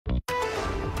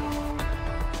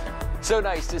So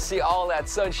nice to see all that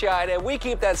sunshine, and we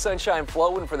keep that sunshine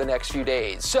flowing for the next few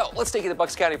days. So let's take you to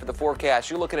Bucks County for the forecast.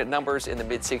 You're looking at numbers in the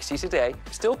mid-60s today.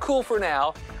 Still cool for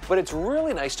now, but it's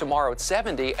really nice tomorrow at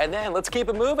 70, and then let's keep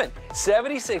it moving.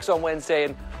 76 on Wednesday,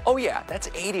 and oh yeah, that's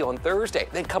 80 on Thursday.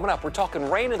 Then coming up, we're talking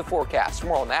rain in the forecast.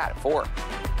 More on that at 4.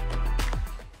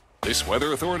 This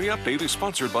Weather Authority update is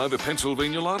sponsored by the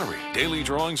Pennsylvania Lottery. Daily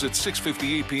drawings at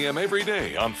 6:58 p.m. every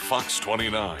day on Fox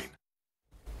 29.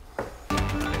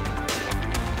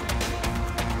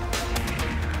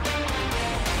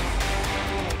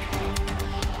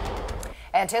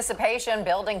 Anticipation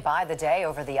building by the day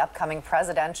over the upcoming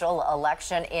presidential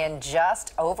election. In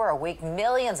just over a week,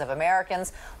 millions of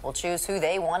Americans will choose who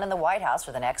they want in the White House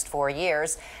for the next 4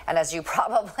 years. And as you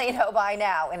probably know by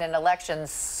now, in an election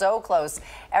so close,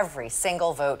 every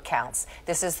single vote counts.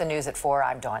 This is the news at 4.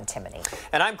 I'm Dawn Timoney.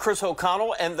 And I'm Chris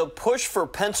O'Connell, and the push for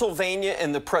Pennsylvania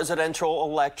in the presidential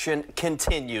election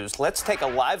continues. Let's take a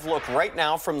live look right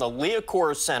now from the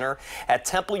Liacouras Center at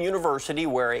Temple University,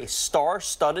 where a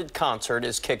star-studded concert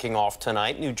is kicking off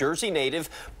tonight. New Jersey native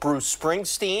Bruce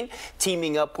Springsteen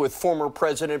teaming up with former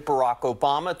President Barack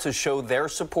Obama to show their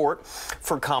support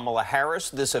for Kamala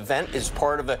Harris. This event is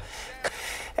part of a...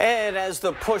 And as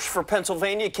the push for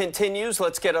Pennsylvania continues,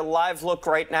 let's get a live look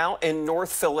right now in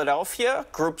North Philadelphia.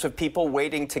 Groups of people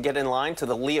waiting to get in line to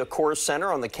the Liacouras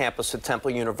Center on the campus of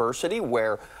Temple University,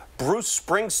 where Bruce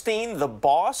Springsteen, the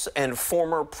boss, and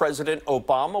former President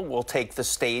Obama will take the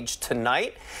stage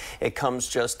tonight. It comes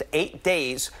just 8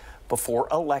 days before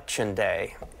Election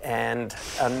Day. And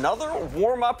another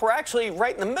warm-up. We're actually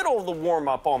right in the middle of the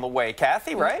warm-up on the way,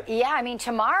 Kathy, right? Yeah, I mean,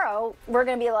 tomorrow we're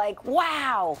going to be like,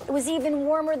 wow, it was even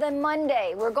warmer than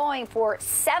Monday. We're going for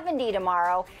 70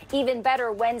 tomorrow, even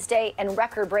better Wednesday, and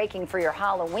record-breaking for your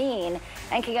Halloween.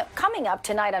 And coming up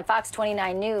tonight on Fox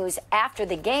 29 News after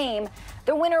the game,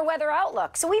 the winter weather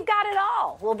outlook. So we've got it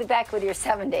all. We'll be back with your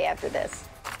 7-day after this.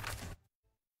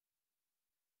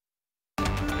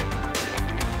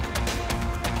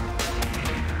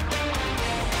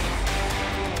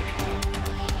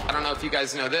 I don't know if you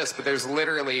guys know this, but there's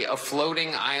literally a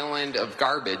floating island of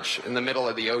garbage in the middle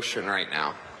of the ocean right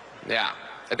now. Yeah,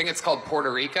 I think it's called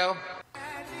Puerto Rico.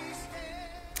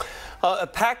 A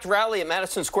packed rally at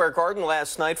Madison Square Garden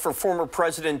last night for former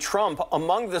President Trump.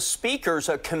 Among the speakers,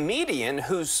 a comedian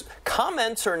whose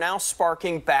comments are now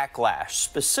sparking backlash,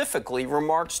 specifically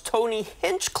remarks Tony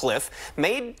Hinchcliffe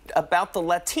made about the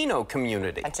Latino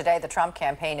community. And today, the Trump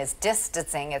campaign is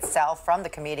distancing itself from the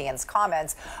comedian's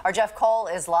comments. Our Jeff Cole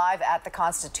is live at the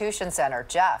Constitution Center.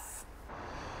 Jeff.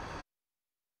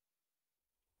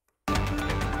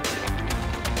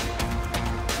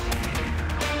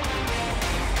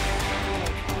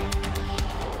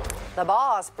 The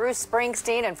boss, Bruce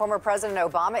Springsteen, and former President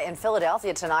Obama in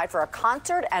Philadelphia tonight for a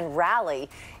concert and rally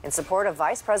in support of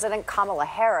Vice President Kamala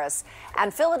Harris.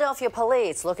 And Philadelphia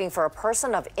police looking for a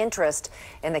person of interest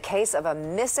in the case of a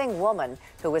missing woman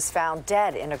who was found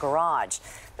dead in a garage.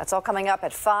 That's all coming up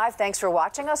at 5. Thanks for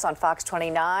watching us on Fox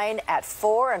 29 at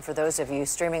 4. And for those of you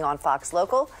streaming on Fox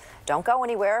Local, don't go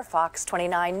anywhere. Fox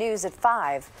 29 News at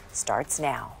 5 starts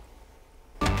now.